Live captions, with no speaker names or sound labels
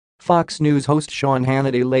Fox News host Sean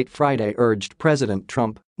Hannity late Friday urged President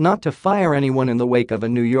Trump not to fire anyone in the wake of a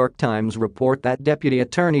New York Times report that Deputy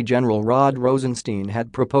Attorney General Rod Rosenstein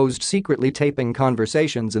had proposed secretly taping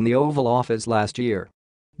conversations in the Oval Office last year.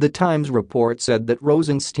 The Times report said that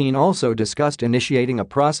Rosenstein also discussed initiating a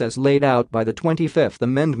process laid out by the 25th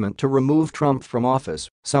Amendment to remove Trump from office,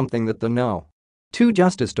 something that the No. 2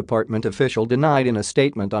 Justice Department official denied in a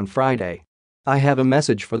statement on Friday. "I have a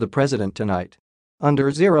message for the president tonight.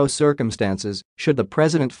 Under zero circumstances should the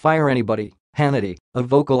president fire anybody," Hannity, a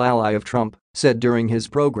vocal ally of Trump, said during his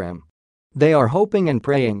program. "They are hoping and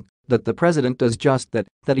praying that the president does just that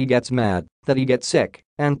he gets mad, that he gets sick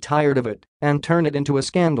and tired of it and turn it into a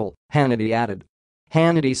scandal," Hannity added.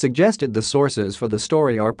 Hannity suggested the sources for the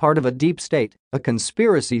story are part of a deep state, a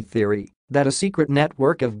conspiracy theory that a secret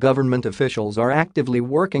network of government officials are actively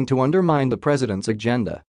working to undermine the president's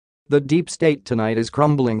agenda. "The deep state tonight is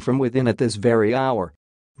crumbling from within at this very hour.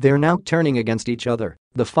 They're now turning against each other,"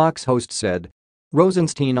 the Fox host said.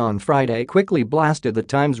 Rosenstein on Friday quickly blasted the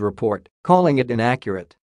Times report, calling it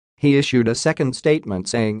inaccurate. He issued a second statement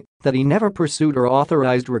saying that he never pursued or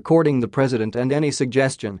authorized recording the president, and any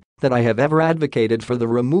suggestion that I have ever advocated for the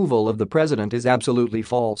removal of the president is absolutely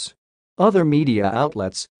false. Other media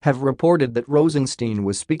outlets have reported that Rosenstein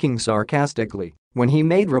was speaking sarcastically when he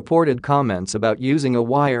made reported comments about using a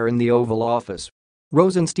wire in the Oval Office.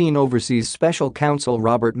 Rosenstein oversees special counsel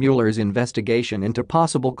Robert Mueller's investigation into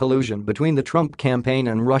possible collusion between the Trump campaign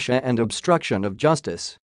and Russia and obstruction of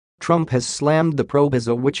justice. Trump has slammed the probe as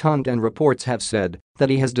a witch hunt, and reports have said that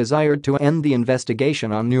he has desired to end the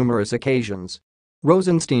investigation on numerous occasions.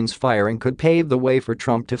 Rosenstein's firing could pave the way for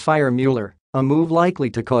Trump to fire Mueller, a move likely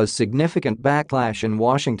to cause significant backlash in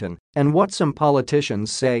Washington and what some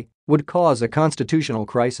politicians say would cause a constitutional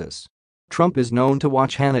crisis. Trump is known to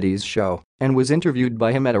watch Hannity's show and was interviewed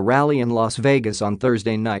by him at a rally in Las Vegas on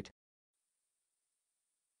Thursday night.